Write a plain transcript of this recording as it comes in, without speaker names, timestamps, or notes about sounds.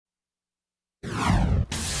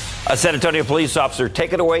A San Antonio police officer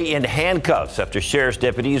taken away in handcuffs after sheriff's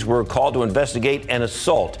deputies were called to investigate an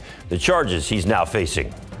assault. The charges he's now facing.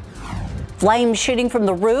 Flames shooting from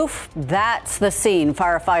the roof. That's the scene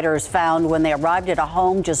firefighters found when they arrived at a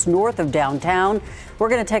home just north of downtown. We're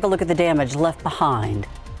going to take a look at the damage left behind.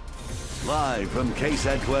 Live from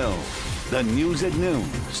KSAT 12, the news at noon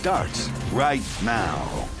starts right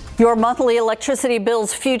now. Your monthly electricity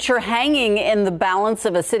bill's future hanging in the balance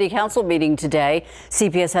of a city council meeting today.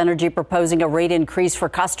 CPS Energy proposing a rate increase for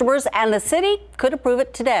customers, and the city could approve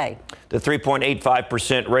it today. The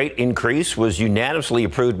 3.85% rate increase was unanimously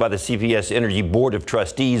approved by the CPS Energy Board of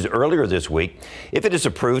Trustees earlier this week. If it is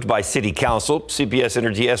approved by City Council, CPS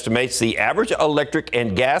Energy estimates the average electric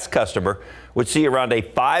and gas customer would see around a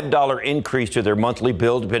 $5 increase to their monthly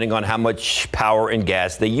bill, depending on how much power and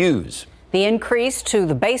gas they use. The increase to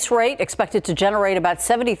the base rate expected to generate about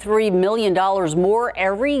 $73 million more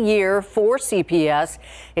every year for CPS.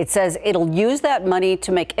 It says it'll use that money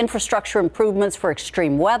to make infrastructure improvements for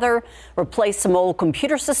extreme weather, replace some old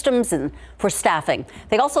computer systems, and for staffing.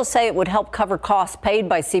 They also say it would help cover costs paid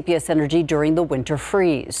by CPS Energy during the winter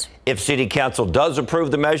freeze. If City Council does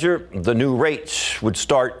approve the measure, the new rates would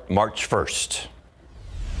start March 1st.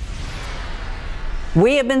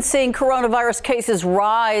 We have been seeing coronavirus cases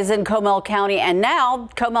rise in Comal County, and now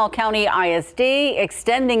Comal County ISD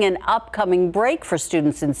extending an upcoming break for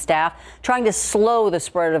students and staff, trying to slow the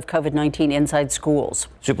spread of COVID-19 inside schools.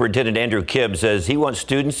 Superintendent Andrew Kibb says he wants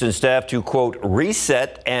students and staff to, quote,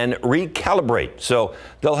 reset and recalibrate. So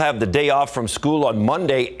they'll have the day off from school on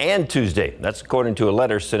Monday and Tuesday. That's according to a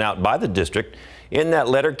letter sent out by the district. In that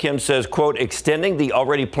letter, Kim says, quote, extending the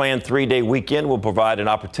already planned 3-day weekend will provide an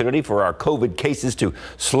opportunity for our COVID cases to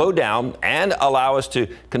slow down and allow us to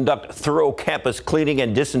conduct thorough campus cleaning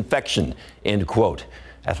and disinfection, end quote.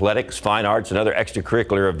 Athletics, fine arts, and other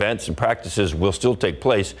extracurricular events and practices will still take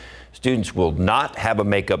place. Students will not have a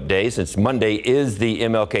makeup day since Monday is the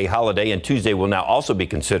MLK holiday, and Tuesday will now also be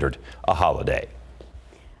considered a holiday.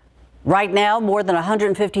 Right now, more than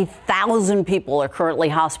 150,000 people are currently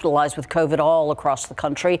hospitalized with COVID all across the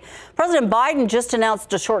country. President Biden just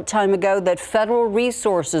announced a short time ago that federal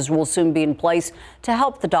resources will soon be in place to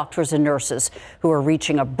help the doctors and nurses who are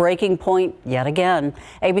reaching a breaking point yet again.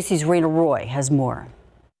 ABC's Rena Roy has more.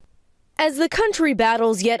 As the country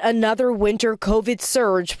battles yet another winter COVID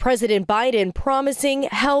surge, President Biden promising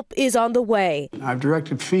help is on the way. I've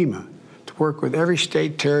directed FEMA to work with every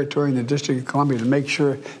state, territory, and the District of Columbia to make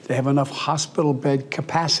sure they have enough hospital bed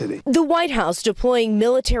capacity. The White House deploying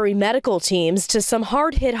military medical teams to some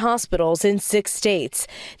hard-hit hospitals in 6 states.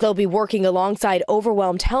 They'll be working alongside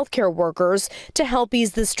overwhelmed healthcare workers to help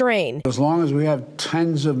ease the strain. As long as we have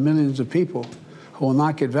tens of millions of people who will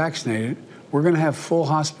not get vaccinated, we're going to have full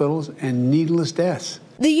hospitals and needless deaths.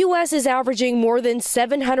 The U.S. is averaging more than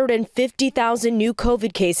 750,000 new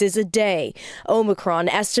COVID cases a day. Omicron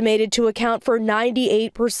estimated to account for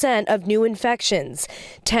 98% of new infections.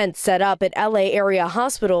 Tents set up at L.A. area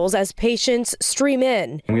hospitals as patients stream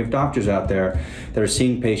in. We have doctors out there that are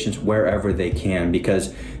seeing patients wherever they can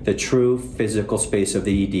because the true physical space of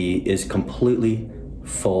the ED is completely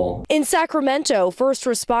full. In Sacramento, first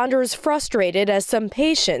responders frustrated as some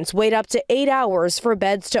patients wait up to 8 hours for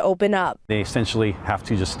beds to open up. They essentially have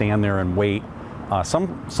to just stand there and wait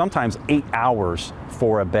sometimes 8 hours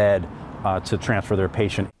for a bed to transfer their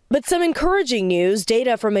patient. But some encouraging news.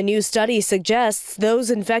 Data from a new study suggests those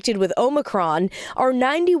infected with Omicron are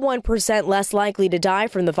 91% less likely to die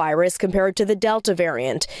from the virus compared to the Delta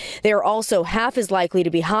variant. They are also half as likely to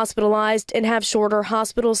be hospitalized and have shorter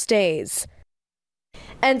hospital stays.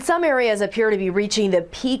 And some areas appear to be reaching the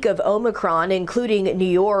peak of Omicron, including New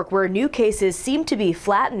York, where new cases seem to be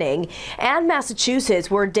flattening, and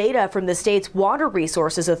Massachusetts, where data from the state's Water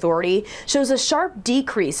Resources Authority shows a sharp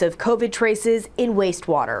decrease of COVID traces in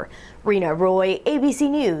wastewater. Rena Roy, ABC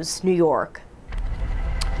News, New York.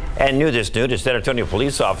 And new this noon, a San Antonio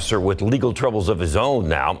police officer with legal troubles of his own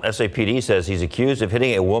now. SAPD says he's accused of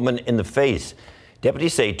hitting a woman in the face.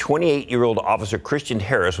 Deputies say 28-year-old Officer Christian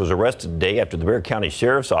Harris was arrested today after the Bexar County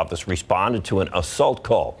Sheriff's Office responded to an assault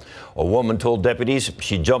call. A woman told deputies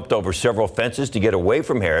she jumped over several fences to get away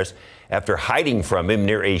from Harris after hiding from him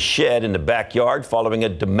near a shed in the backyard following a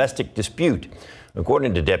domestic dispute.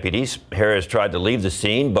 According to deputies, Harris tried to leave the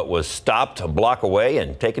scene but was stopped a block away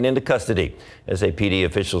and taken into custody. SAPD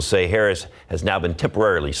officials say Harris has now been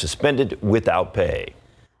temporarily suspended without pay.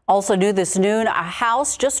 Also new this noon, a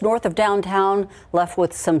house just north of downtown left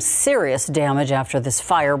with some serious damage after this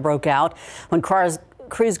fire broke out. When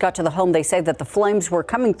crews got to the home, they say that the flames were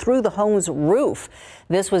coming through the home's roof.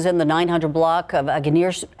 This was in the 900 block of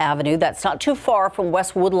Aguirre Avenue. That's not too far from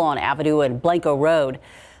West Woodlawn Avenue and Blanco Road.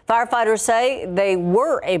 Firefighters say they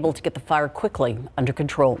were able to get the fire quickly under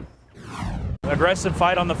control. Aggressive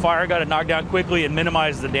fight on the fire, got it knocked down quickly and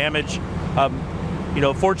minimized the damage.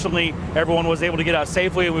 Fortunately, everyone was able to get out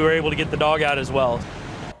safely, and we were able to get the dog out as well.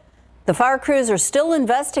 The fire crews are still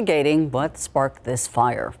investigating what sparked this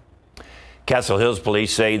fire. Castle Hills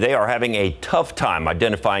police say they are having a tough time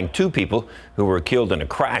identifying two people who were killed in a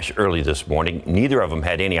crash early this morning. Neither of them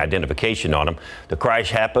had any identification on them. The crash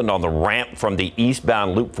happened on the ramp from the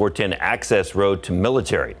eastbound Loop 410 access road to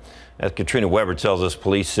Military. As Katrina Weber tells us,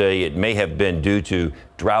 police say it may have been due to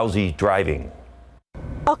drowsy driving.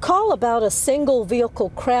 A call about a single vehicle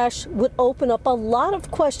crash would open up a lot of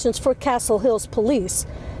questions for Castle Hills police.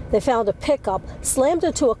 They found a pickup slammed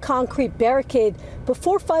into a concrete barricade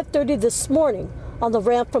before 5:30 this morning on the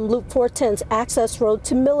ramp from Loop 410's access road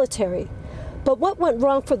to Military. But what went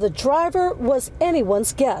wrong for the driver was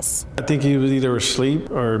anyone's guess. I think he was either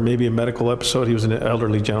asleep or maybe a medical episode. He was an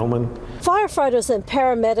elderly gentleman. Firefighters and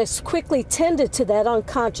paramedics quickly tended to that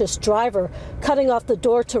unconscious driver, cutting off the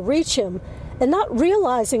door to reach him and not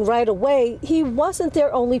realizing right away he wasn't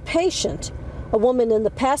their only patient. A woman in the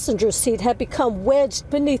passenger seat had become wedged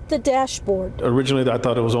beneath the dashboard. Originally, I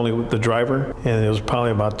thought it was only the driver, and it was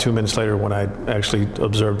probably about 2 minutes later when I actually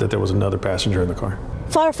observed that there was another passenger in the car.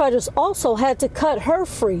 Firefighters also had to cut her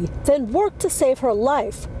free, then work to save her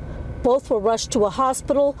life. Both were rushed to a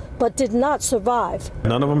hospital, but did not survive.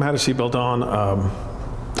 None of them had a seatbelt on.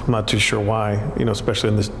 I'm not too sure why, especially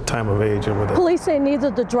in this time of age. Police say neither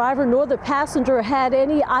the driver nor the passenger had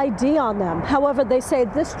any ID on them. However, they say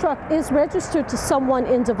this truck is registered to someone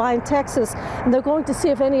in Devine, Texas, and they're going to see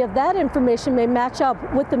if any of that information may match up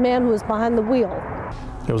with the man who is behind the wheel.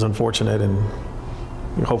 It was unfortunate, and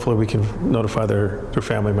hopefully we can notify their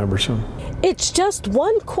family members soon. It's just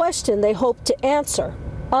one question they hope to answer.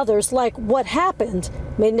 Others, like what happened,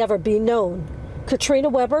 may never be known. Katrina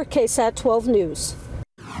Weber, KSAT 12 News.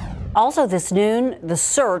 Also this noon, the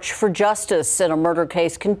search for justice in a murder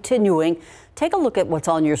case continuing. Take a look at what's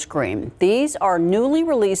on your screen. These are newly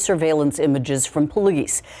released surveillance images from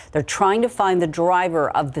police. They're trying to find the driver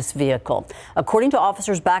of this vehicle. According to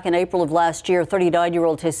officers back in April of last year,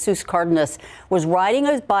 39-year-old Jesus Cardenas was riding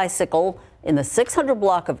a bicycle in the 600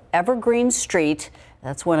 block of Evergreen Street.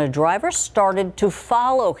 That's when a driver started to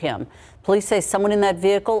follow him. Police say someone in that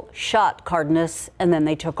vehicle shot Cardenas and then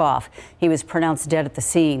they took off. He was pronounced dead at the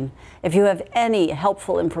scene. If you have any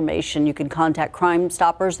helpful information, you can contact Crime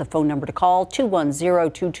Stoppers. The phone number to call,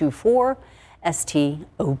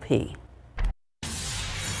 210-224-STOP.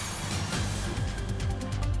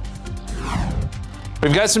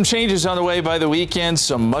 We've got some changes on the way by the weekend.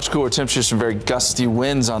 Some much cooler temperatures, some very gusty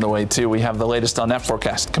winds on the way, too. We have the latest on that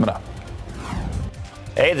forecast coming up.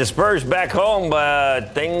 Hey, the Spurs back home,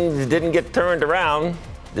 but things didn't get turned around.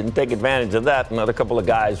 Didn't take advantage of that. Another couple of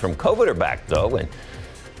guys from COVID are back, though, and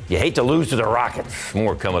you hate to lose to the Rockets.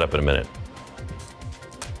 More coming up in a minute.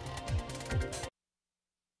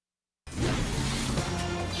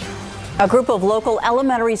 A group of local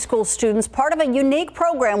elementary school students, part of a unique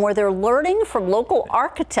program where they're learning from local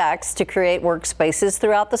architects to create workspaces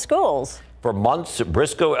throughout the schools. For months,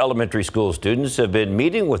 Briscoe Elementary School students have been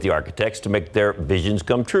meeting with the architects to make their visions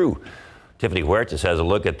come true. Tiffany Huertas has a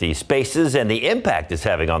look at the spaces and the impact it's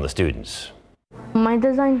having on the students. My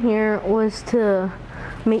design here was to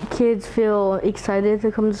make kids feel excited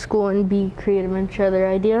to come to school and be creative and share their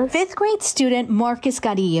ideas. Fifth grade student Marcus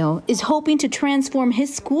Carrillo is hoping to transform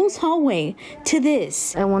his school's hallway to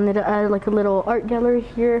this. I wanted to add like a little art gallery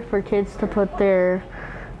here for kids to put their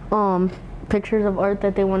pictures of art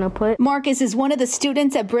that they want to put. Marcus is one of the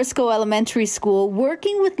students at Briscoe Elementary School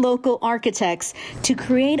working with local architects to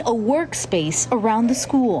create a workspace around the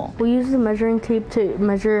school. We used the measuring tape to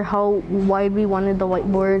measure how wide we wanted the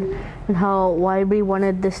whiteboard and how wide we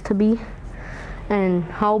wanted this to be and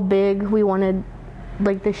how big we wanted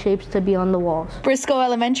like the shapes to be on the walls. Briscoe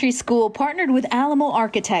Elementary School partnered with Alamo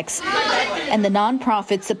Architects and the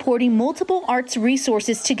nonprofit supporting multiple arts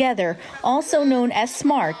resources together, also known as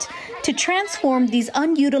SMART, to transform these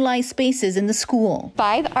unutilized spaces in the school.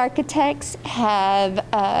 5 architects have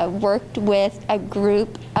worked with a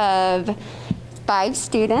group of 5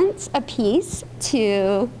 students apiece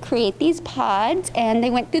to create these pods, and they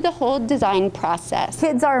went through the whole design process.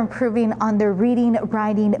 Kids are improving on their reading,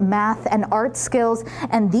 writing, math, and art skills,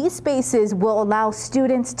 and these spaces will allow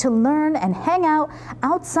students to learn and hang out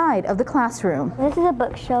outside of the classroom. This is a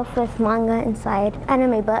bookshelf with manga inside,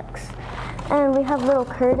 anime books, and we have little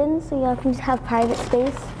curtains so y'all can just have private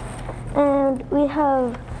space, and we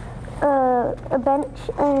have A bench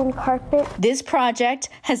and carpet. This project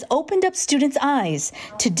has opened up students' eyes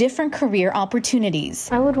to different career opportunities.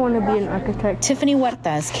 I would want to be an architect. Tiffany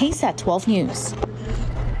Huertas, KSAT 12 News.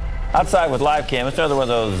 Outside with live cam. It's another one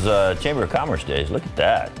of those Chamber of Commerce days. Look at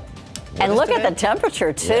that. And look at the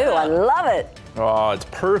temperature, too. Yeah. I love it. Oh, it's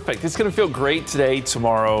perfect. It's going to feel great today,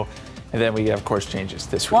 tomorrow, and then we, of course, changes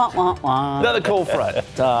this week. Wah, wah, wah. Another cold front.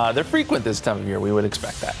 They're frequent this time of year. We would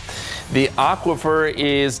expect that. The aquifer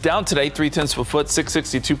is down today, 0.3 of a foot,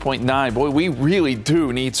 662.9. Boy, we really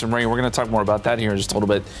do need some rain. We're going to talk more about that here in just a little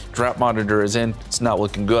bit. Drought monitor is in. It's not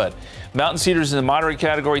looking good. Mountain cedars in the moderate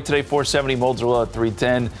category today, 470. Molds are low at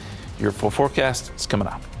 310. Your full forecast is coming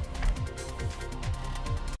up.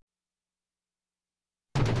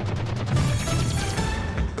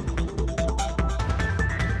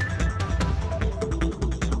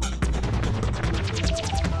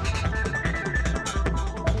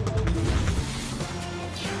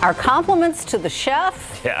 Our compliments to the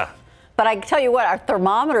chef. Yeah. But I can tell you what, our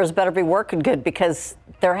thermometers better be working good because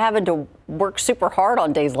they're having to work super hard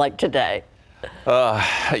on days like today.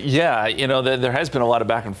 Yeah, you know, there has been a lot of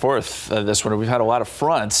back and forth this winter. We've had a lot of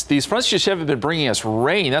fronts. These fronts just haven't been bringing us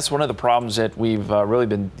rain. That's one of the problems that we've really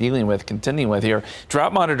been dealing with, contending with here.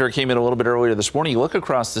 Drought monitor came in a little bit earlier this morning. You look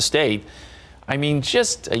across the state. I mean,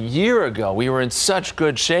 just a year ago, we were in such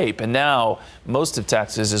good shape, and now most of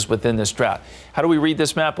Texas is within this drought. How do we read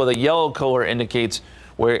this map? Well, the yellow color indicates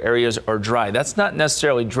where areas are dry. That's not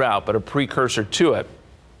necessarily drought, but a precursor to it.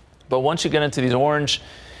 But once you get into these orange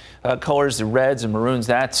colors, the reds and maroons,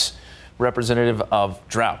 that's representative of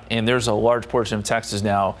drought. And there's a large portion of Texas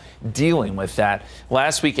now dealing with that.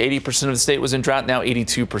 Last week, 80% of the state was in drought. Now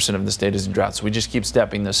 82% of the state is in drought. So we just keep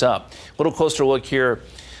stepping this up. A little closer look here.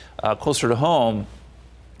 Closer to home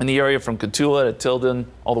in the area from Cotulla to Tilden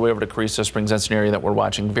all the way over to Carrizo Springs. That's an area that we're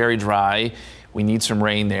watching. Very dry. We need some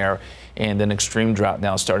rain there. And then extreme drought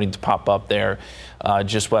now starting to pop up there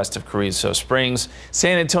just west of Carrizo Springs.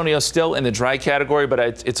 San Antonio still in the dry category, but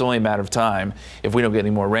it's only a matter of time if we don't get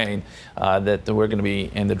any more rain that we're going to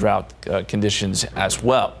be in the drought conditions as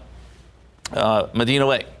well. Medina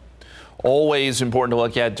Lake, always important to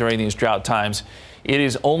look at during these drought times. It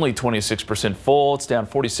is only 26% full. It's down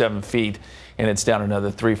 47 feet, and it's down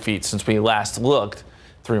another 3 feet since we last looked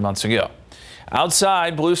 3 months ago.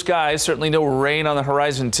 Outside, blue skies, certainly no rain on the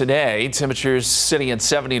horizon today. Temperatures sitting at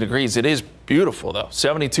 70 degrees. It is beautiful, though.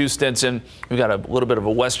 72 Stinson. We've got a little bit of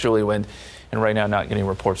a westerly wind, and right now not getting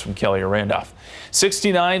reports from Kelly or Randolph.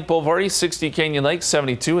 69 Boulevardy, 60 Canyon Lake,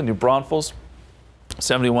 72 in New Braunfels.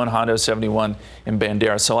 71 Hondo, 71 in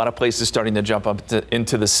Banderas. So a lot of places starting to jump up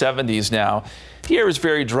into the 70s now. The air is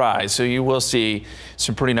very dry, so you will see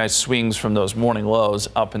some pretty nice swings from those morning lows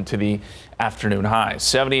up into the afternoon highs.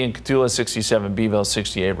 70 in Cotulla, 67 Beeville,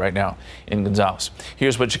 68 right now in Gonzales.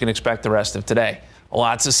 Here's what you can expect the rest of today.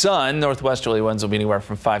 Lots of sun. Northwesterly winds will be anywhere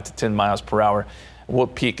from 5 to 10 miles per hour. We'll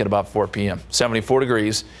peak at about 4 p.m. 74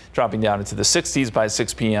 degrees, dropping down into the 60s by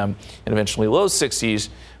 6 p.m. and eventually low 60s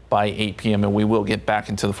by 8 p.m. and we will get back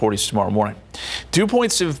into the 40s tomorrow morning. Dew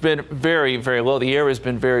points have been very, very low. The air has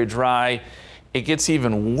been very dry. It gets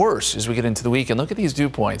even worse as we get into the weekend. Look at these dew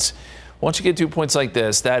points. Once you get dew points like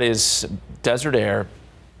this, that is desert air.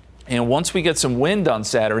 And once we get some wind on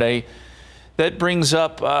Saturday, that brings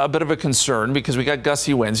up a bit of a concern because we got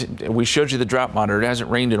gusty winds. We showed you the drought monitor. It hasn't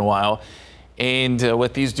rained in a while. And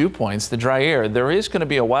with these dew points, the dry air, there is going to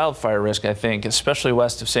be a wildfire risk, I think, especially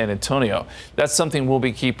west of San Antonio. That's something we'll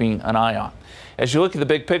be keeping an eye on. As you look at the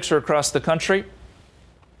big picture across the country,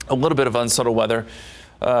 a little bit of unsettled weather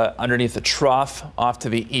underneath the trough off to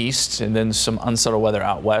the east, and then some unsettled weather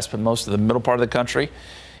out west, but most of the middle part of the country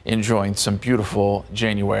enjoying some beautiful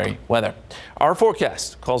January weather. Our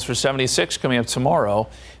forecast calls for 76 coming up tomorrow.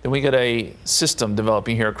 Then we get a system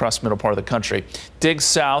developing here across the middle part of the country. Dig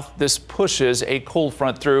south, this pushes a cold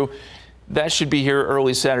front through. That should be here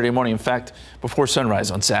early Saturday morning, in fact, before sunrise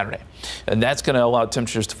on Saturday. And that's going to allow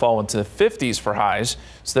temperatures to fall into the 50s for highs.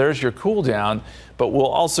 So there's your cool down, but we'll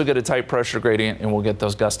also get a tight pressure gradient and we'll get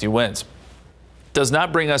those gusty winds. Does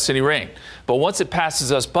not bring us any rain, but once it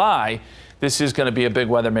passes us by, this is going to be a big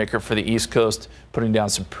weather maker for the East Coast, putting down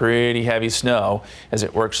some pretty heavy snow as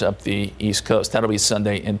it works up the East Coast. That'll be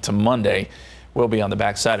Sunday into Monday. We'll be on the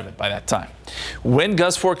backside of it by that time. Wind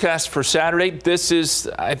gust forecast for Saturday. This is,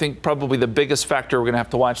 I think, probably the biggest factor we're going to have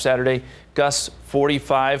to watch Saturday. Gusts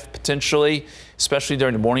 45 potentially, especially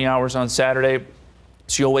during the morning hours on Saturday.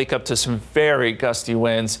 So you'll wake up to some very gusty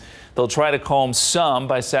winds. They'll try to calm some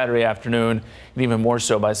by Saturday afternoon and even more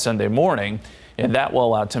so by Sunday morning. And that will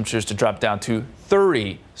allow temperatures to drop down to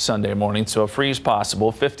 30 Sunday morning. So a freeze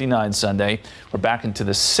possible. 59 Sunday. We're back into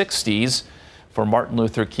the 60s for Martin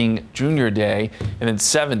Luther King Jr. Day, and then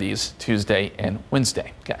 70s Tuesday and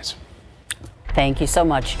Wednesday, guys. Thank you so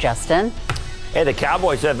much, Justin. Hey, the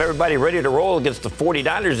Cowboys have everybody ready to roll against the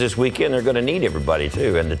 49ers this weekend. They're going to need everybody,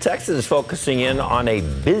 too. And the Texans focusing in on a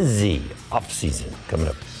busy offseason coming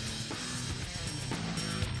up.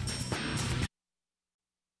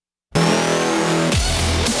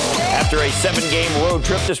 After a 7-game road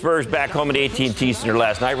trip, the Spurs back home at AT&T Center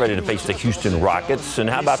last night, ready to face the Houston Rockets. And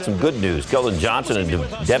how about some good news? Keldon Johnson and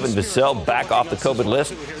Devin Vassell back off the COVID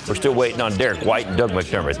list. We're still waiting on Derek White and Doug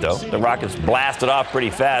McDermott, though. The Rockets blasted off pretty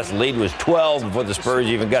fast. The lead was 12 before the Spurs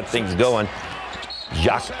even got things going.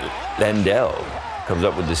 Jacques Landale comes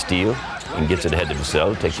up with the steal and gets it ahead to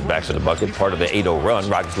Vassell, takes it back to the bucket. Part of the 8-0 run.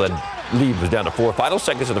 Rockets lead was down to 4. Final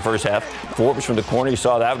seconds of the first half. Forbes from the corner. You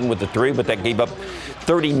saw that one with the 3, but that gave up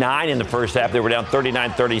 39 in the first half. They were down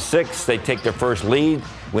 39-36. They take their first lead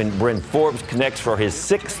when Bryn Forbes connects for his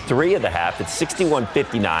 6th 3 of the half. It's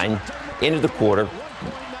 61-59 into the quarter.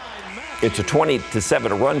 It's a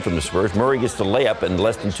 20-7 run from the Spurs. Murray gets the layup in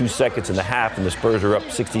less than 2 seconds in the half, and the Spurs are up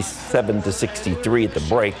 67-63 at the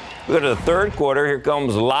break. We go to the third quarter. Here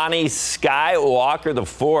comes Lonnie Skywalker, the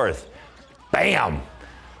 4th. Bam!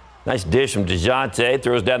 Nice dish from DeJounte.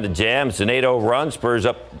 Throws down the jam. It's an 8-0 run. Spurs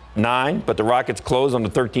up 9, but the Rockets close on the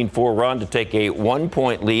 13-4 run to take a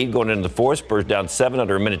 1-point lead going into the 4th. Spurs down 7,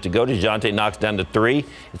 under a minute to go. DeJounte knocks down to 3.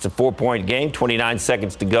 It's a 4-point game, 29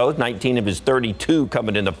 seconds to go. 19 of his 32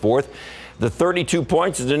 coming in the 4th. The 32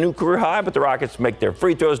 points is a new career high, but the Rockets make their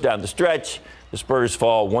free throws down the stretch. The Spurs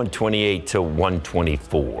fall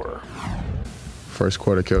 128-124. First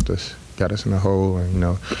quarter killed us, got us in the hole, and, we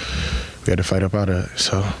had to fight up out of it.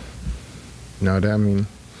 So, they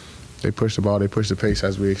pushed the ball, they pushed the pace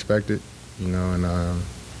as we expected, and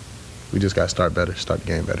we just got to start the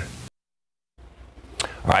game better.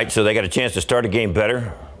 All right, so they got a chance to start a game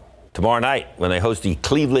better tomorrow night when they host the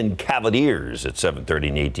Cleveland Cavaliers at 7:30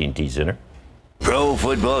 in the AT&T Center. Pro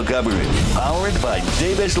football coverage powered by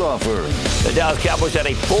Davis Law Firm. The Dallas Cowboys had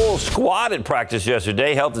a full squad at practice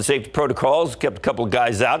yesterday. Health and safety protocols kept a couple of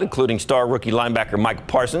guys out, including star rookie linebacker Mike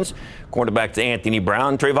Parsons, cornerback to Anthony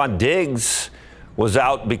Brown. Trayvon Diggs was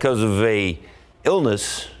out because of a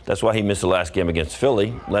illness. That's why he missed the last game against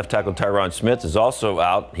Philly. Left tackle Tyron Smith is also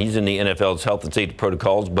out. He's in the NFL's health and safety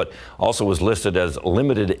protocols, but also was listed as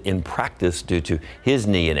limited in practice due to his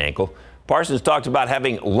knee and ankle. Parsons talked about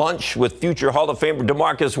having lunch with future Hall of Famer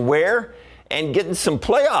DeMarcus Ware and getting some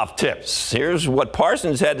playoff tips. Here's what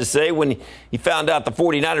Parsons had to say when he found out the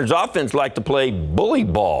 49ers offense liked to play bully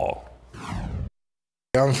ball.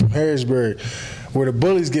 I'm from Harrisburg, where the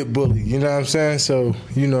bullies get bullied, you know what I'm saying? So,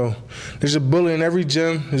 there's a bully in every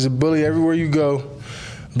gym. There's a bully everywhere you go.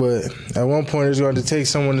 But at one point, there's going to take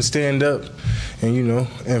someone to stand up and,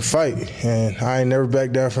 and fight. And I ain't never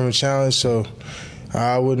backed down from a challenge, so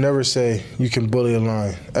I would never say you can bully a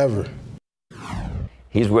line, ever.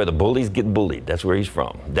 He's where the bullies get bullied. That's where he's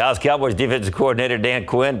from. Dallas Cowboys defensive coordinator Dan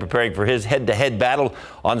Quinn preparing for his head-to-head battle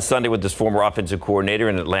on Sunday with his former offensive coordinator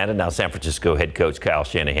in Atlanta, now San Francisco head coach Kyle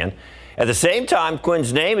Shanahan. At the same time,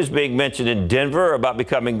 Quinn's name is being mentioned in Denver about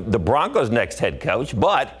becoming the Broncos' next head coach,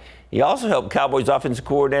 but he also helped Cowboys offensive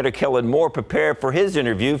coordinator Kellen Moore prepare for his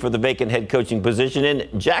interview for the vacant head coaching position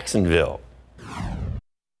in Jacksonville.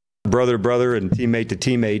 Brother to brother and teammate to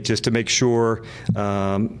teammate, just to make sure,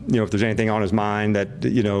 if there's anything on his mind that,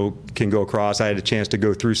 can go across. I had a chance to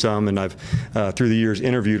go through some, and I've, through the years,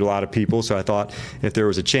 interviewed a lot of people. So I thought if there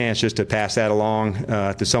was a chance just to pass that along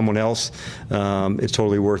to someone else, it's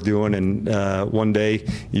totally worth doing. And one day,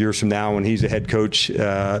 years from now, when he's a head coach,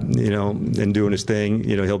 and doing his thing,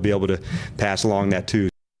 he'll be able to pass along that too.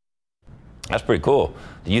 That's pretty cool.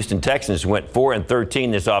 The Houston Texans went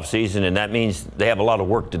 4-13 this offseason, and that means they have a lot of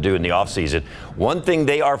work to do in the offseason. One thing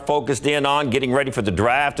they are focused in on, getting ready for the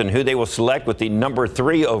draft and who they will select with the number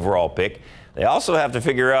 3 overall pick. They also have to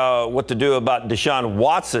figure out what to do about Deshaun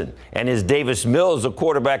Watson and is Davis Mills the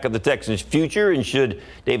quarterback of the Texans' future, and should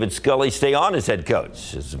David Scully stay on as head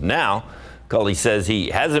coach? As of now, Scully says he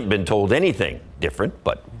hasn't been told anything different,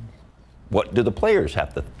 but what do the players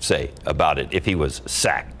have to say about it if he was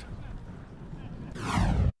sacked?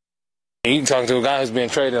 You talk to a guy who's been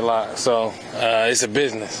traded a lot, so it's a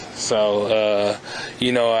business. So, at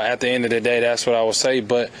the end of the day, that's what I would say.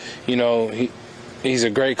 But, he's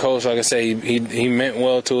a great coach. Like I say, he meant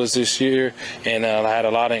well to us this year, and had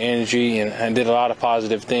a lot of energy and did a lot of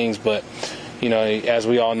positive things. But, as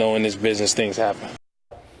we all know in this business, things happen.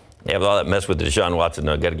 Yeah, with all that mess with Deshaun Watson,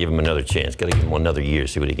 got to give him another chance. Got to give him another year,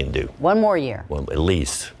 see what he can do. One more year. Well, at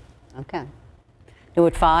least. Okay. New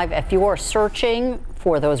at 5, if you are searching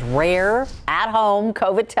for those rare at-home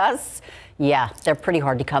COVID tests Yeah, they're pretty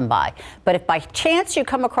hard to come by. But if by chance you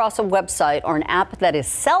come across a website or an app that is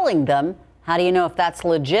selling them, how do you know if that's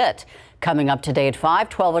legit? Coming up today at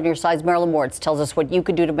 5:12 on Your Side's Marilyn Moritz tells us what you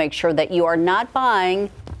can do to make sure that you are not buying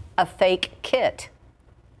a fake kit.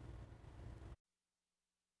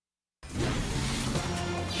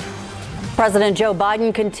 President Joe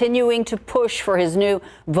Biden continuing to push for his new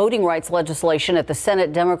voting rights legislation at the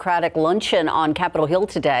Senate Democratic luncheon on Capitol Hill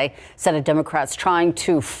today. Senate Democrats trying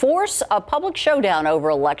to force a public showdown over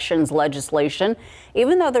elections legislation,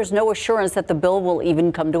 even though there's no assurance that the bill will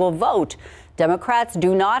even come to a vote. Democrats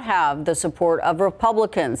do not have the support of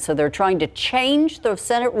Republicans, so they're trying to change the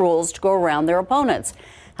Senate rules to go around their opponents.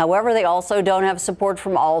 However, they also don't have support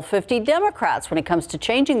from all 50 Democrats when it comes to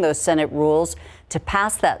changing those Senate rules to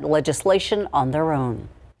pass that legislation on their own.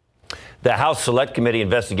 The House Select Committee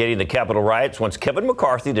investigating the Capitol riots wants Kevin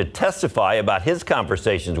McCarthy to testify about his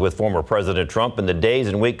conversations with former President Trump in the days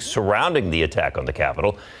and weeks surrounding the attack on the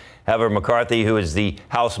Capitol. However, McCarthy, who is the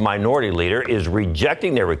House Minority Leader, is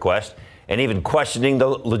rejecting their request and even questioning the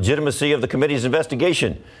legitimacy of the committee's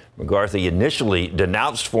investigation. McCarthy initially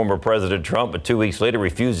denounced former President Trump, but 2 weeks later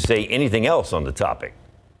refused to say anything else on the topic.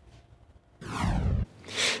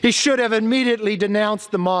 He should have immediately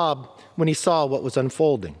denounced the mob when he saw what was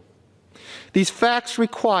unfolding. These facts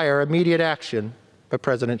require immediate action by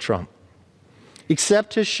President Trump.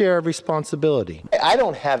 Accept his share of responsibility. I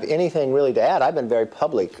don't have anything really to add. I've been very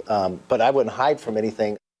public, but I wouldn't hide from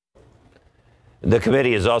anything. The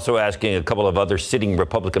committee is also asking a couple of other sitting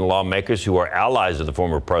Republican lawmakers who are allies of the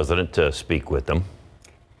former president to speak with them.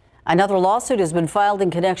 Another lawsuit has been filed in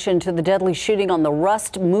connection to the deadly shooting on the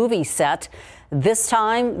Rust movie set. This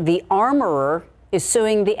time, the armorer is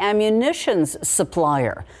suing the ammunitions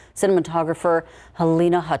supplier. Cinematographer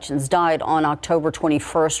Helena Hutchins died on October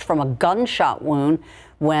 21st from a gunshot wound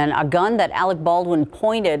when a gun that Alec Baldwin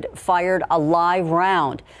pointed fired a live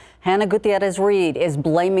round. Hannah Gutierrez-Reed is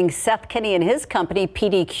blaming Seth Kenney and his company,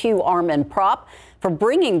 PDQ Arm and Prop, for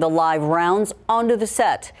bringing the live rounds onto the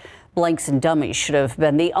set. Blanks and dummies should have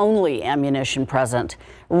been the only ammunition present.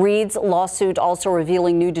 Reed's lawsuit also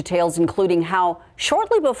revealing new details, including how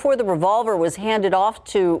shortly before the revolver was handed off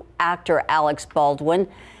to actor Alex Baldwin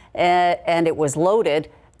and it was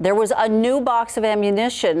loaded, there was a new box of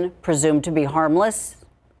ammunition, presumed to be harmless,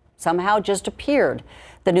 somehow just appeared.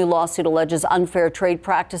 The new lawsuit alleges unfair trade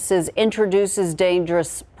practices, introduces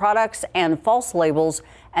dangerous products and false labels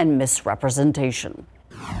and misrepresentation.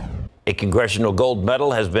 A congressional gold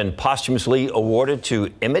medal has been posthumously awarded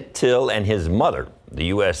to Emmett Till and his mother. The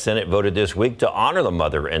U.S. Senate voted this week to honor the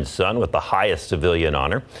mother and son with the highest civilian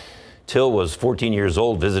honor. Till was 14 years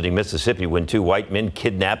old visiting Mississippi when two white men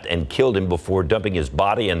kidnapped and killed him before dumping his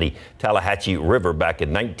body in the Tallahatchie River back in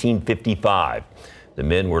 1955. The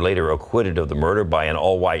men were later acquitted of the murder by an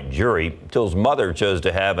all-white jury. Till's mother chose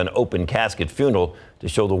to have an open casket funeral to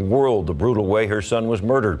show the world the brutal way her son was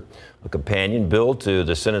murdered. A companion bill to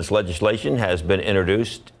the Senate's legislation has been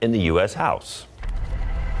introduced in the U.S. House.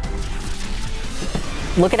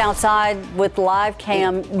 Looking outside with live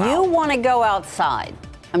cam, you want to go outside.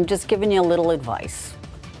 I'm just giving you a little advice.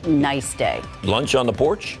 Nice day. Lunch on the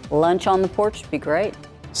porch? Lunch on the porch would be great.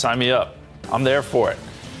 Sign me up. I'm there for it.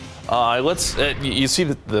 You see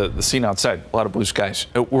the scene outside, a lot of blue skies.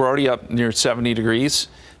 We're already up near 70 degrees.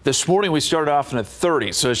 This morning we started off in at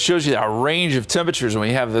 30, so it shows you our range of temperatures when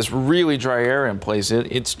we have this really dry air in place.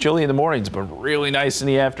 It's chilly in the mornings, but really nice in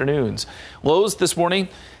the afternoons. Lows this morning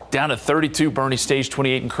down to 32, Bernie Stage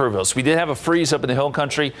 28 in Kerrville. So we did have a freeze up in the hill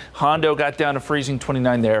country. Hondo got down to freezing,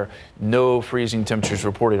 29 there. No freezing temperatures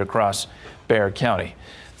reported across Bexar County.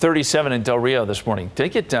 37 in Del Rio this morning.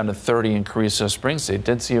 Did get down to 30 in Carrizo Springs. They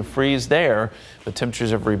did see a freeze there, but temperatures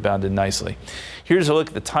have rebounded nicely. Here's a look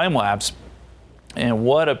at the time lapse. And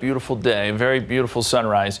what a beautiful day. Very beautiful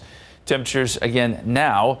sunrise. Temperatures again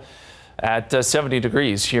now at 70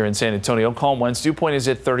 degrees here in San Antonio. Calm winds. Dew point is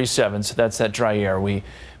at 37, so that's that dry air we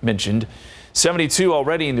mentioned. 72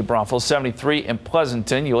 already in New Braunfels, 73 in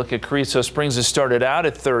Pleasanton. You look at Carrizo Springs, it started out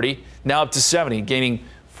at 30, now up to 70, gaining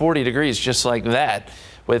 40 degrees just like that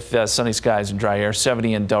with sunny skies and dry air.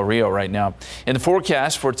 70 in Del Rio right now. In the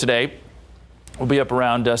forecast for today, we'll be up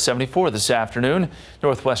around 74 this afternoon.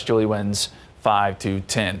 Northwesterly winds 5 to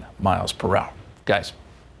 10 miles per hour. Guys.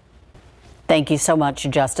 Thank you so much,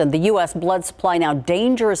 Justin. The U.S. blood supply now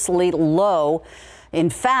dangerously low. In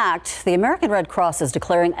fact, the American Red Cross is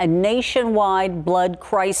declaring a nationwide blood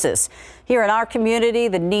crisis. Here in our community,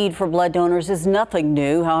 the need for blood donors is nothing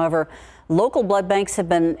new. However, local blood banks have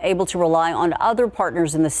been able to rely on other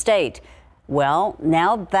partners in the state. Well,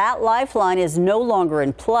 now that lifeline is no longer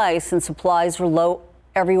in place and supplies are low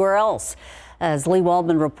everywhere else. As Lee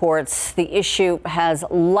Waldman reports, the issue has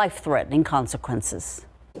life-threatening consequences.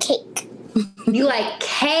 Cake. You like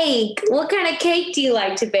cake? What kind of cake do you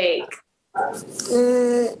like to bake?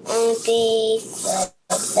 I bake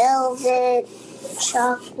velvet,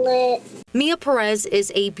 chocolate. Mia Perez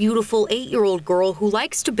is a beautiful 8-year-old girl who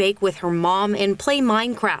likes to bake with her mom and play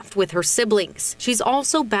Minecraft with her siblings. She's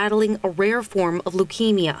also battling a rare form of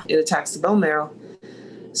leukemia. It attacks the bone marrow.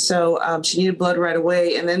 So she needed blood right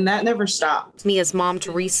away, and then that never stopped. Mia's mom,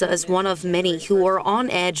 Teresa, is one of many who are on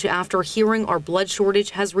edge after hearing our blood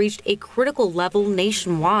shortage has reached a critical level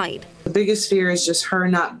nationwide. The biggest fear is just her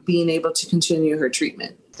not being able to continue her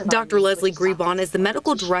treatment. Dr. Leslie Grebon is the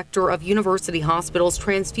medical director of University Hospital's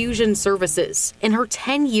transfusion services. In her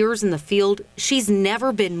 10 years in the field, she's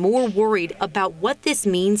never been more worried about what this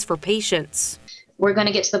means for patients. We're going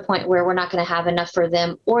to get to the point where we're not going to have enough for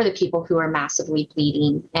them or the people who are massively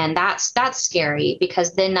bleeding. And that's scary,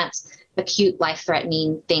 because then that's acute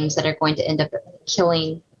life-threatening things that are going to end up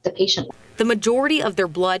killing the patient. The majority of their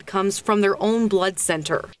blood comes from their own blood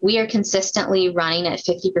center. We are consistently running at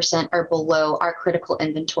 50% or below our critical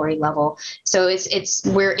inventory level. So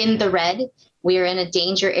we're in the red. We are in a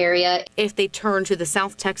danger area. If they turn to the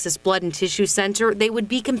South Texas Blood and Tissue Center, they would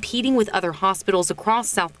be competing with other hospitals across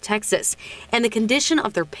South Texas and the condition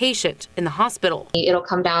of their patient in the hospital. It'll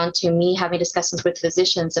come down to me having discussions with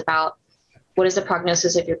physicians about what is the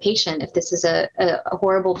prognosis of your patient. If this is a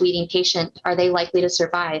horrible bleeding patient, are they likely to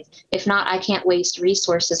survive? If not, I can't waste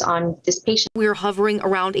resources on this patient. We're hovering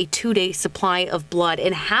around a 2-day supply of blood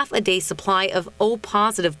and half a day supply of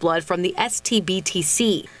O-positive blood from the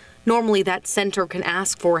STBTC. Normally, that center can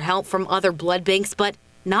ask for help from other blood banks, but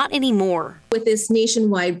not anymore. With this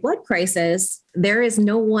nationwide blood crisis, there is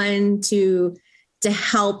no one to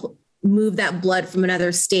help move that blood from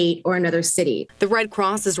another state or another city. The Red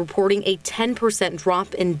Cross is reporting a 10%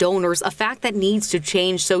 drop in donors, a fact that needs to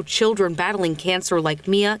change so children battling cancer like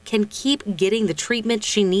Mia can keep getting the treatment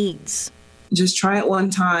she needs. Just try it one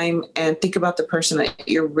time and think about the person that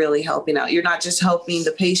you're really helping out. You're not just helping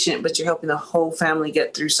the patient, but you're helping the whole family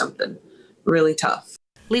get through something really tough.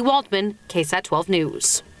 Lee Waldman, KSAT 12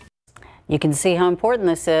 News. You can see how important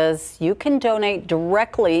this is. You can donate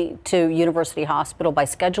directly to University Hospital by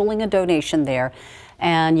scheduling a donation there.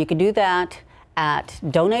 And you can do that at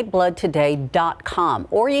donatebloodtoday.com,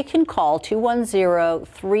 or you can call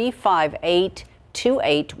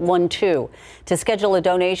 210-358-2812. To schedule a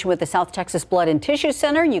donation with the South Texas Blood and Tissue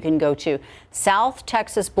Center, you can go to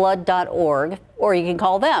southtexasblood.org, or you can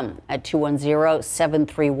call them at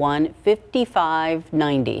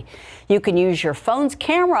 210-731-5590. You can use your phone's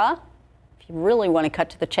camera if you really want to cut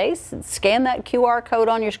to the chase and scan that QR code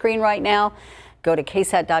on your screen right now. Go to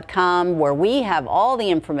KSAT.com, where we have all the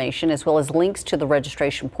information as well as links to the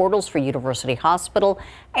registration portals for University Hospital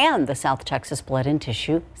and the South Texas Blood and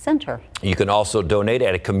Tissue Center. You can also donate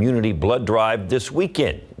at a community blood drive this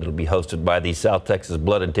weekend. It'll be hosted by the South Texas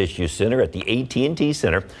Blood and Tissue Center at the AT&T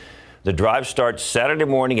Center. The drive starts Saturday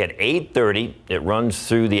morning at 8:30. It runs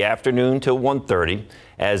through the afternoon till 1:30.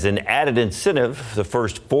 As an added incentive, the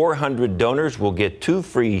first 400 donors will get 2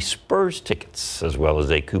 free Spurs tickets, as well as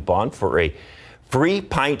a coupon for a free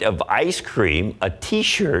pint of ice cream, a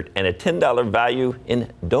T-shirt, and a $10 value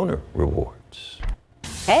in donor rewards.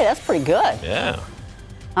 Hey, that's pretty good. Yeah.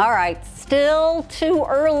 All right, still too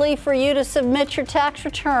early for you to submit your tax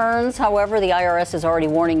returns. However, the IRS is already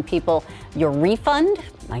warning people your refund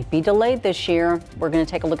might be delayed this year. We're going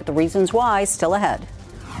to take a look at the reasons why, still ahead.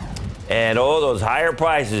 And all those higher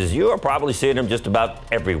prices, you are probably seeing them just about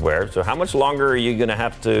everywhere. So how much longer are you going to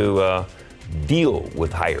have to deal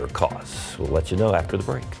with higher costs? We'll let you know after the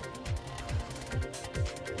break.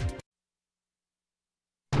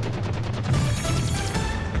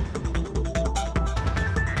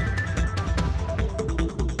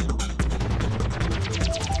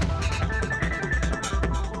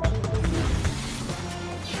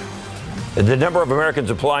 The number of Americans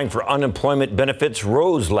applying for unemployment benefits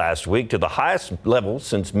rose last week to the highest level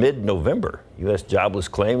since mid-November. U.S. jobless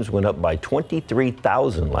claims went up by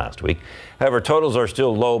 23,000 last week. However, totals are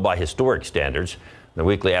still low by historic standards. The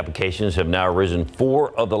weekly applications have now risen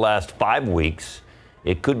 4 of the last 5 weeks.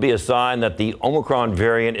 It could be a sign that the Omicron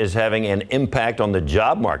variant is having an impact on the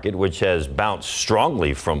job market, which has bounced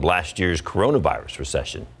strongly from last year's coronavirus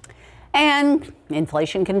recession. And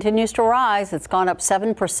inflation continues to rise. It's gone up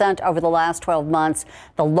 7% over the last 12 months,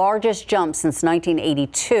 the largest jump since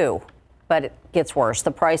 1982. But it gets worse.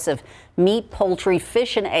 The price of meat, poultry,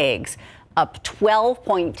 fish, and eggs up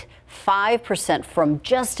 12.5% from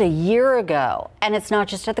just a year ago. And it's not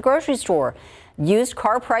just at the grocery store. Used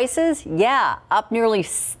car prices, up nearly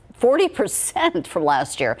 40% from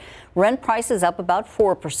last year. Rent prices up about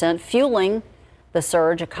 4%, fueling the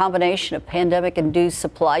surge, a combination of pandemic-induced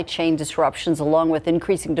supply chain disruptions along with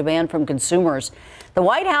increasing demand from consumers. The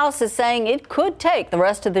White House is saying it could take the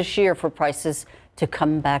rest of this year for prices to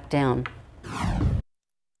come back down.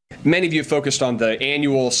 Many of you focused on the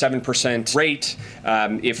annual 7% rate.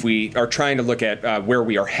 If we are trying to look at where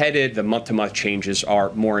we are headed, the month-to-month changes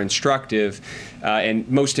are more instructive. And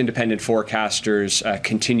most independent forecasters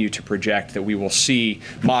continue to project that we will see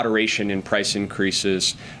moderation in price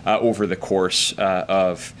increases over the course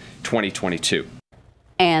of 2022.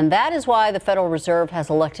 And that is why the Federal Reserve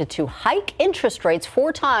has elected to hike interest rates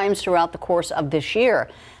 4 times throughout the course of this year.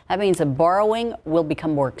 That means that borrowing will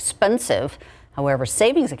become more expensive. However,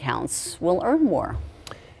 savings accounts will earn more.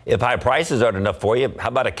 If high prices aren't enough for you, how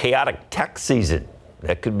about a chaotic tax season?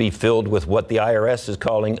 That could be filled with what the IRS is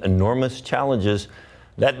calling enormous challenges.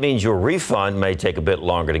 That means your refund may take a bit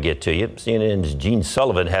longer to get to you. CNN's Gene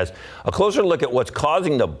Sullivan has a closer look at what's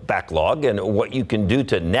causing the backlog and what you can do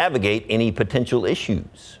to navigate any potential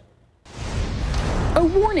issues. A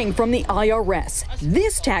warning from the IRS.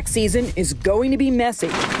 This tax season is going to be messy.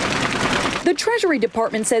 The Treasury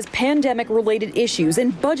Department says pandemic-related issues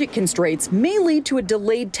and budget constraints may lead to a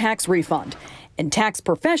delayed tax refund, and tax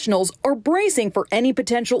professionals are bracing for any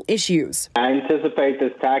potential issues. I anticipate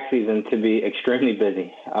this tax season to be extremely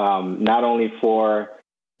busy, not only for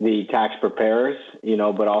the tax preparers,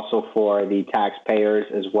 but also for the taxpayers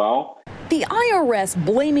as well. The IRS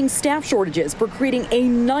blaming staff shortages for creating a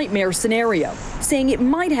nightmare scenario, saying it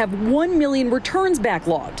might have 1 million returns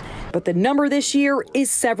backlogged. But the number this year is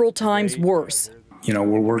several times worse. We're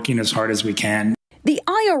working as hard as we can. The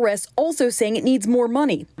IRS also saying it needs more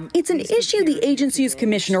money. It's an issue the agency's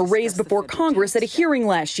commissioner raised before Congress at a hearing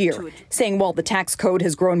last year, saying while the tax code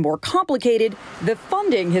has grown more complicated, the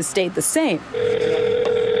funding has stayed the same.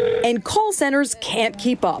 And call centers can't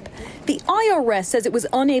keep up. The IRS says it was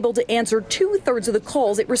unable to answer 2/3 of the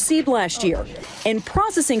calls it received last year. And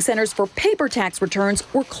processing centers for paper tax returns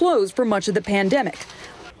were closed for much of the pandemic.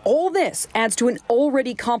 All this adds to an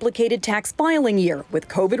already complicated tax filing year with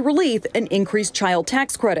COVID relief and increased child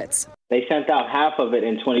tax credits. They sent out half of it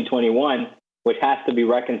in 2021, which has to be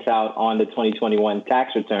reconciled on the 2021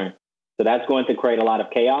 tax return. So that's going to create a lot of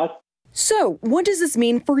chaos. So what does this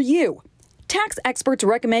mean for you? Tax experts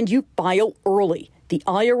recommend you file early. The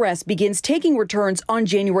IRS begins taking returns on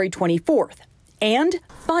January 24th. And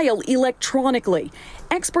file electronically.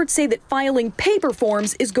 Experts say that filing paper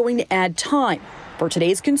forms is going to add time. For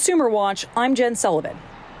today's Consumer Watch, I'm Jen Sullivan.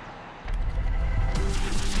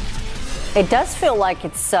 It does feel like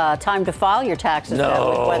it's time to file your taxes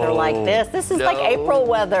now with weather like this. This is like April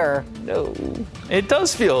weather. No. It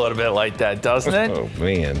does feel a little bit like that, doesn't it? Oh,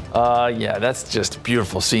 man. Yeah, that's just a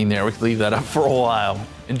beautiful scene there. We could leave that up for a while.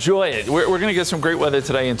 Enjoy it. We're going to get some great weather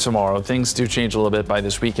today and tomorrow. Things do change a little bit by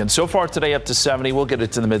this weekend. So far today up to 70. We'll get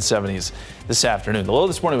it to the mid-70s this afternoon. The low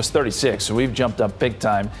this morning was 36, so we've jumped up big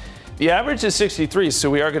time. The average is 63, so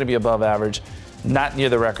we are going to be above average. Not near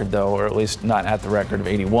the record, though, or at least not at the record of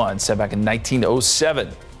 81, set back in 1907.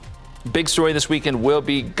 Big story this weekend will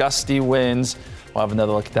be gusty winds. We'll have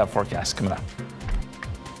another look at that forecast coming up.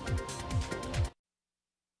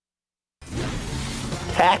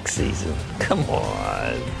 Tax season. Come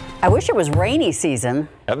on. I wish it was rainy season.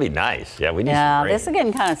 That'd be nice. Yeah, we need some rain. This is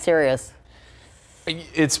getting kind of serious.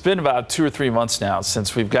 It's been about 2 or 3 months now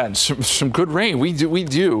since we've gotten some good rain. We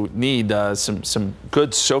do need some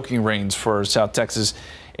good soaking rains for South Texas.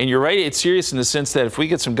 And you're right, it's serious in the sense that if we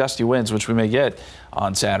get some gusty winds, which we may get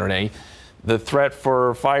on Saturday, the threat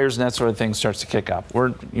for fires and that sort of thing starts to kick up.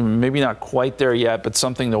 We're maybe not quite there yet, but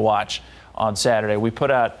something to watch on Saturday. We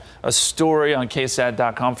put out a story on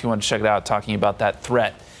KSAT.com if you want to check it out, talking about that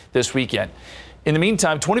threat this weekend. In the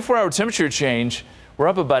meantime, 24-hour temperature change. We're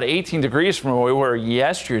up about 18 degrees from where we were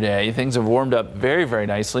yesterday. Things have warmed up very, very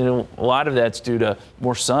nicely. And a lot of that's due to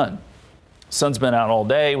more sun. Sun's been out all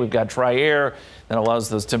day. We've got dry air that allows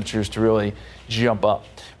those temperatures to really jump up.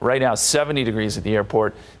 Right now, 70 degrees at the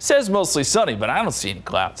airport. Says mostly sunny, but I don't see any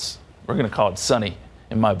clouds. We're going to call it sunny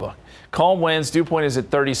in my book. Calm winds. Dew point is at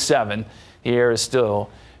 37. The air is still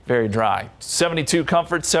very dry. 72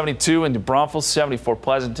 Comfort, 72 in New Braunfels, 74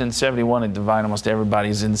 Pleasanton, 71 in Devine. Almost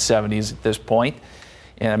everybody's in the 70s at this point.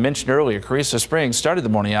 And I mentioned earlier, Carrizo Springs started the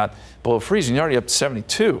morning out below freezing, already up to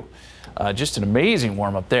 72. Just an amazing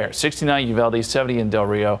warm up there. 69 Uvalde, 70 in Del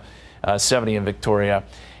Rio, 70 in Victoria.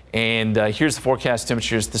 And here's the forecast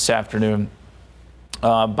temperatures this afternoon.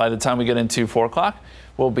 By the time we get into 4 o'clock,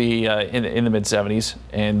 we'll be in the mid-70s.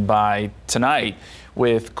 And by tonight,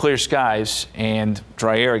 with clear skies and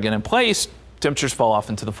dry air again in place, temperatures fall off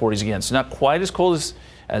into the 40s again. So not quite as cold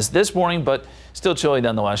as this morning, but still chilly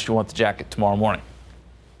nonetheless. You want the jacket tomorrow morning.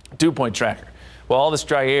 Dew point tracker. Well, all this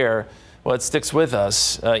dry air, well, it sticks with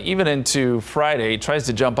us even into Friday. It tries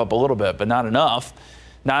to jump up a little bit, but not enough.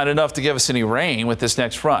 Not enough to give us any rain with this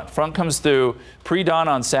next front. Front comes through pre-dawn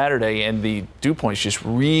on Saturday, and the dew points just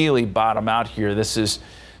really bottom out here. This is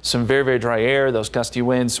some very, very dry air, those gusty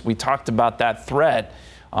winds. We talked about that threat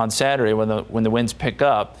on Saturday when the winds pick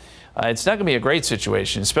up. It's not going to be a great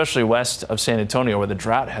situation, especially west of San Antonio where the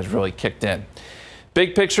drought has really kicked in.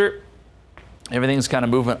 Big picture, everything's kind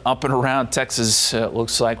of moving up and around Texas. It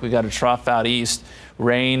looks like we got a trough out east.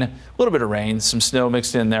 Rain, a little bit of rain, some snow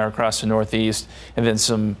mixed in there across the northeast, and then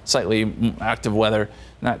some slightly active weather,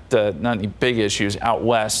 not any big issues out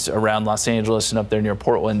west around Los Angeles and up there near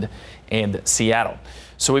Portland and Seattle.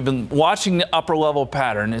 So we've been watching the upper level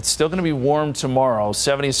pattern. It's still going to be warm tomorrow,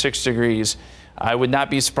 76 degrees. I would not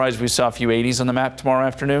be surprised if we saw a few 80s on the map tomorrow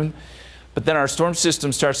afternoon. But then our storm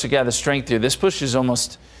system starts to gather strength here. This pushes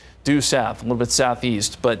almost due south, a little bit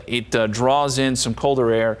southeast, but it draws in some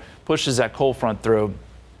colder air, pushes that cold front through.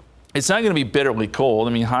 It's not going to be bitterly cold.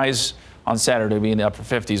 I mean, highs on Saturday will be in the upper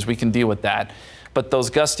 50s. We can deal with that. But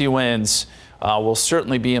those gusty winds will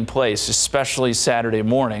certainly be in place, especially Saturday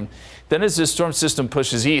morning. Then as this storm system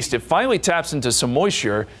pushes east, it finally taps into some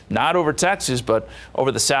moisture, not over Texas, but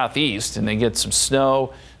over the southeast. And they get some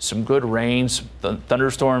snow, some good rain, some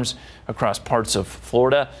thunderstorms across parts of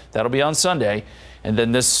Florida. That'll be on Sunday. And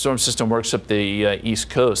then this storm system works up the east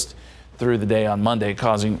coast through the day on Monday,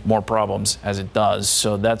 causing more problems as it does.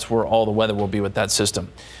 So that's where all the weather will be with that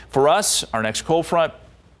system. For us, our next cold front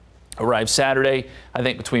arrives Saturday, I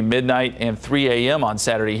think between midnight and 3 a.m. on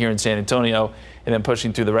Saturday here in San Antonio, and then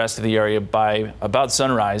pushing through the rest of the area by about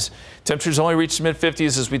sunrise. Temperatures only reach the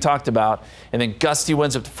mid-50s as we talked about, and then gusty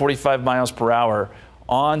winds up to 45 miles per hour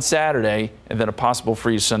on Saturday, and then a possible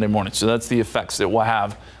freeze Sunday morning. So that's the effects that we'll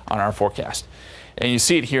have on our forecast. And you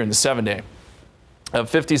see it here in the 7-day.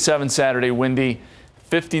 57 Saturday, windy,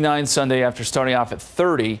 59 Sunday after starting off at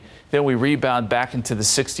 30. Then we rebound back into the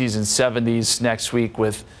 60s and 70s next week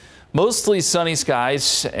with mostly sunny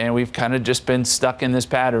skies, and we've kind of just been stuck in this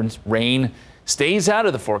pattern. Rain stays out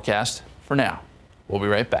of the forecast for now. We'll be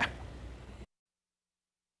right back.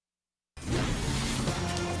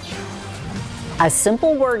 A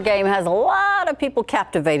simple word game has a lot of people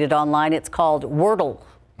captivated online. It's called Wordle.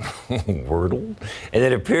 Wordle? And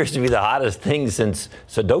it appears to be the hottest thing since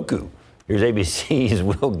Sudoku. Here's ABC's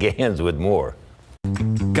Will Gans with more.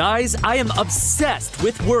 Guys, I am obsessed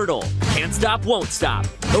with Wordle. Can't stop, won't stop.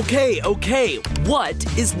 Okay, what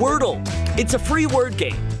is Wordle? It's a free word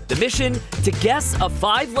game. The mission, to guess a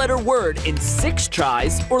 5-letter word in 6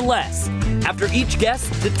 tries or less. After each guess,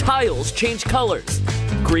 the tiles change colors.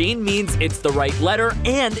 Green means it's the right letter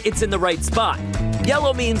and it's in the right spot.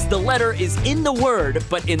 Yellow means the letter is in the word,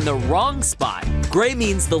 but in the wrong spot. Gray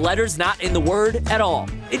means the letter's not in the word at all.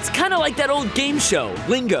 It's kind of like that old game show,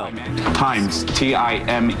 Lingo. Times,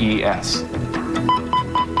 T-I-M-E-S.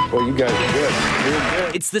 Well, you guys are good. You're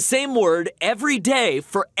good. It's the same word every day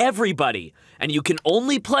for everybody, and you can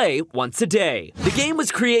only play once a day. The game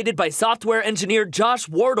was created by software engineer Josh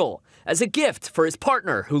Wardle as a gift for his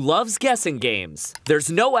partner who loves guessing games. There's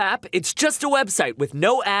no app, it's just a website with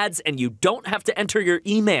no ads, and you don't have to enter your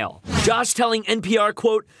email. Josh telling NPR,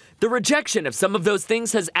 quote, "The rejection of some of those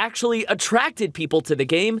things has actually attracted people to the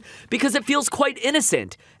game because it feels quite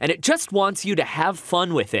innocent, and it just wants you to have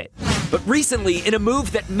fun with it." But recently, in a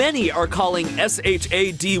move that many are calling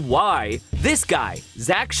SHADY, this guy,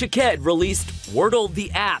 Zach Shaked, released Wordle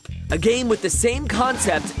the app, a game with the same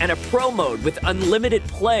concept and a pro mode with unlimited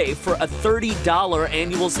play for a $30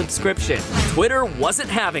 annual subscription. Twitter wasn't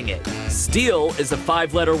having it. Steal is a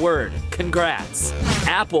 5-letter word. Congrats.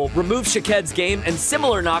 Apple removed Shaked's game and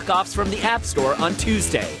similar knockoffs from the App Store on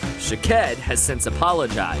Tuesday. Shaked has since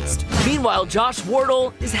apologized. Meanwhile, Josh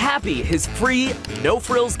Wardle is happy his free,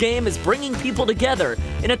 no-frills game is bringing people together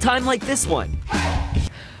in a time like this one.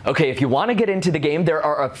 Okay, if you want to get into the game, there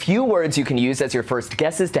are a few words you can use as your first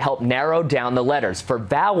guesses to help narrow down the letters. For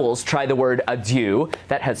vowels, try the word adieu.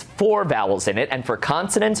 That has 4 vowels in it. And for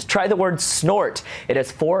consonants, try the word snort. It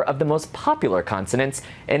has 4 of the most popular consonants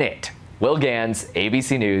in it. Will Gans,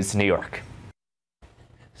 ABC News, New York.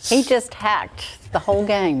 He just hacked the whole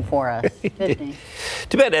game for us, didn't he?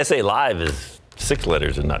 Too bad SA Live is 6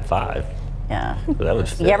 letters and not 5. Yeah. So that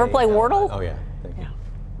was You ever play Wordle? Oh, yeah.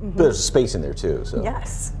 There's a space in there, too. So.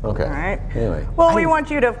 Yes. Okay. All right. Anyway. Well, we want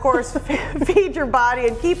you to, of course, feed your body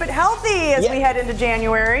and keep it healthy as we head into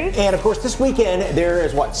January. And, of course, this weekend, there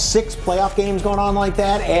is, 6 playoff games going on like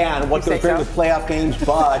that? And what goes with playoff games,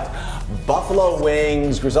 but Buffalo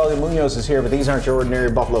wings. Griselda Munoz is here, but these aren't your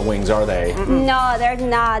ordinary buffalo wings, are they? No, they're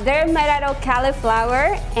not. They're made out of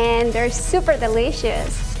cauliflower, and they're super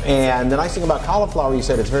delicious. And the nice thing about cauliflower, you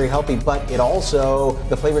said it's very healthy, but it also,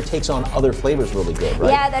 the flavor takes on other flavors really good, right?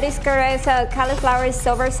 Yeah, that is correct. So cauliflower is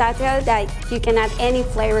so versatile that you can add any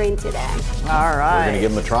flavor into them. All right. We're going to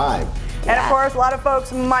give them a try. And of course, a lot of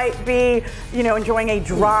folks might be, enjoying a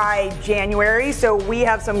dry January. So we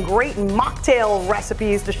have some great mocktail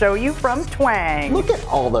recipes to show you from Twang. Look at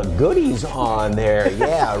all the goodies on there.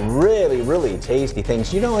 Yeah, really, really tasty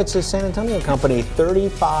things. It's a San Antonio company,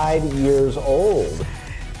 35 years old.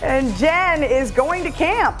 And Jen is going to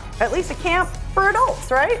camp, at least a camp for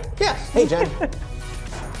adults, right? Yeah. Hey, Jen.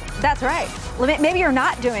 That's right. Maybe you're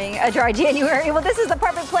not doing a dry January. Well, this is the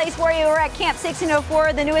perfect place for you. We're at Camp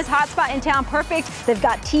 1604, the newest hotspot in town. Perfect. They've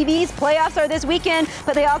got TVs. Playoffs are this weekend,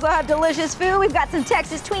 but they also have delicious food. We've got some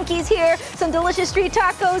Texas Twinkies here, some delicious street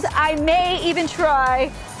tacos. I may even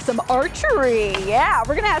try some archery. Yeah,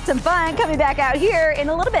 we're going to have some fun coming back out here in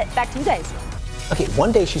a little bit. Back to you guys. Okay,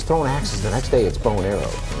 one day she's throwing axes, the next day it's bow and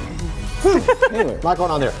arrow. Anyway, a lot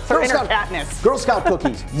going on there. Girl Scout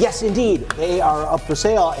cookies. Yes, indeed. They are up for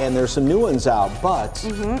sale, and there's some new ones out, but what's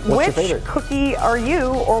your favorite? Which cookie are you,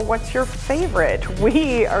 or what's your favorite?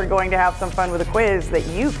 We are going to have some fun with a quiz that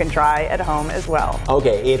you can try at home as well.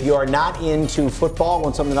 Okay, if you are not into football,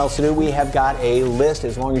 want something else to do, we have got a list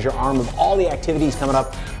as long as your arm of all the activities coming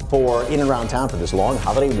up for in and around town for this long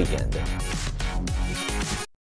holiday weekend.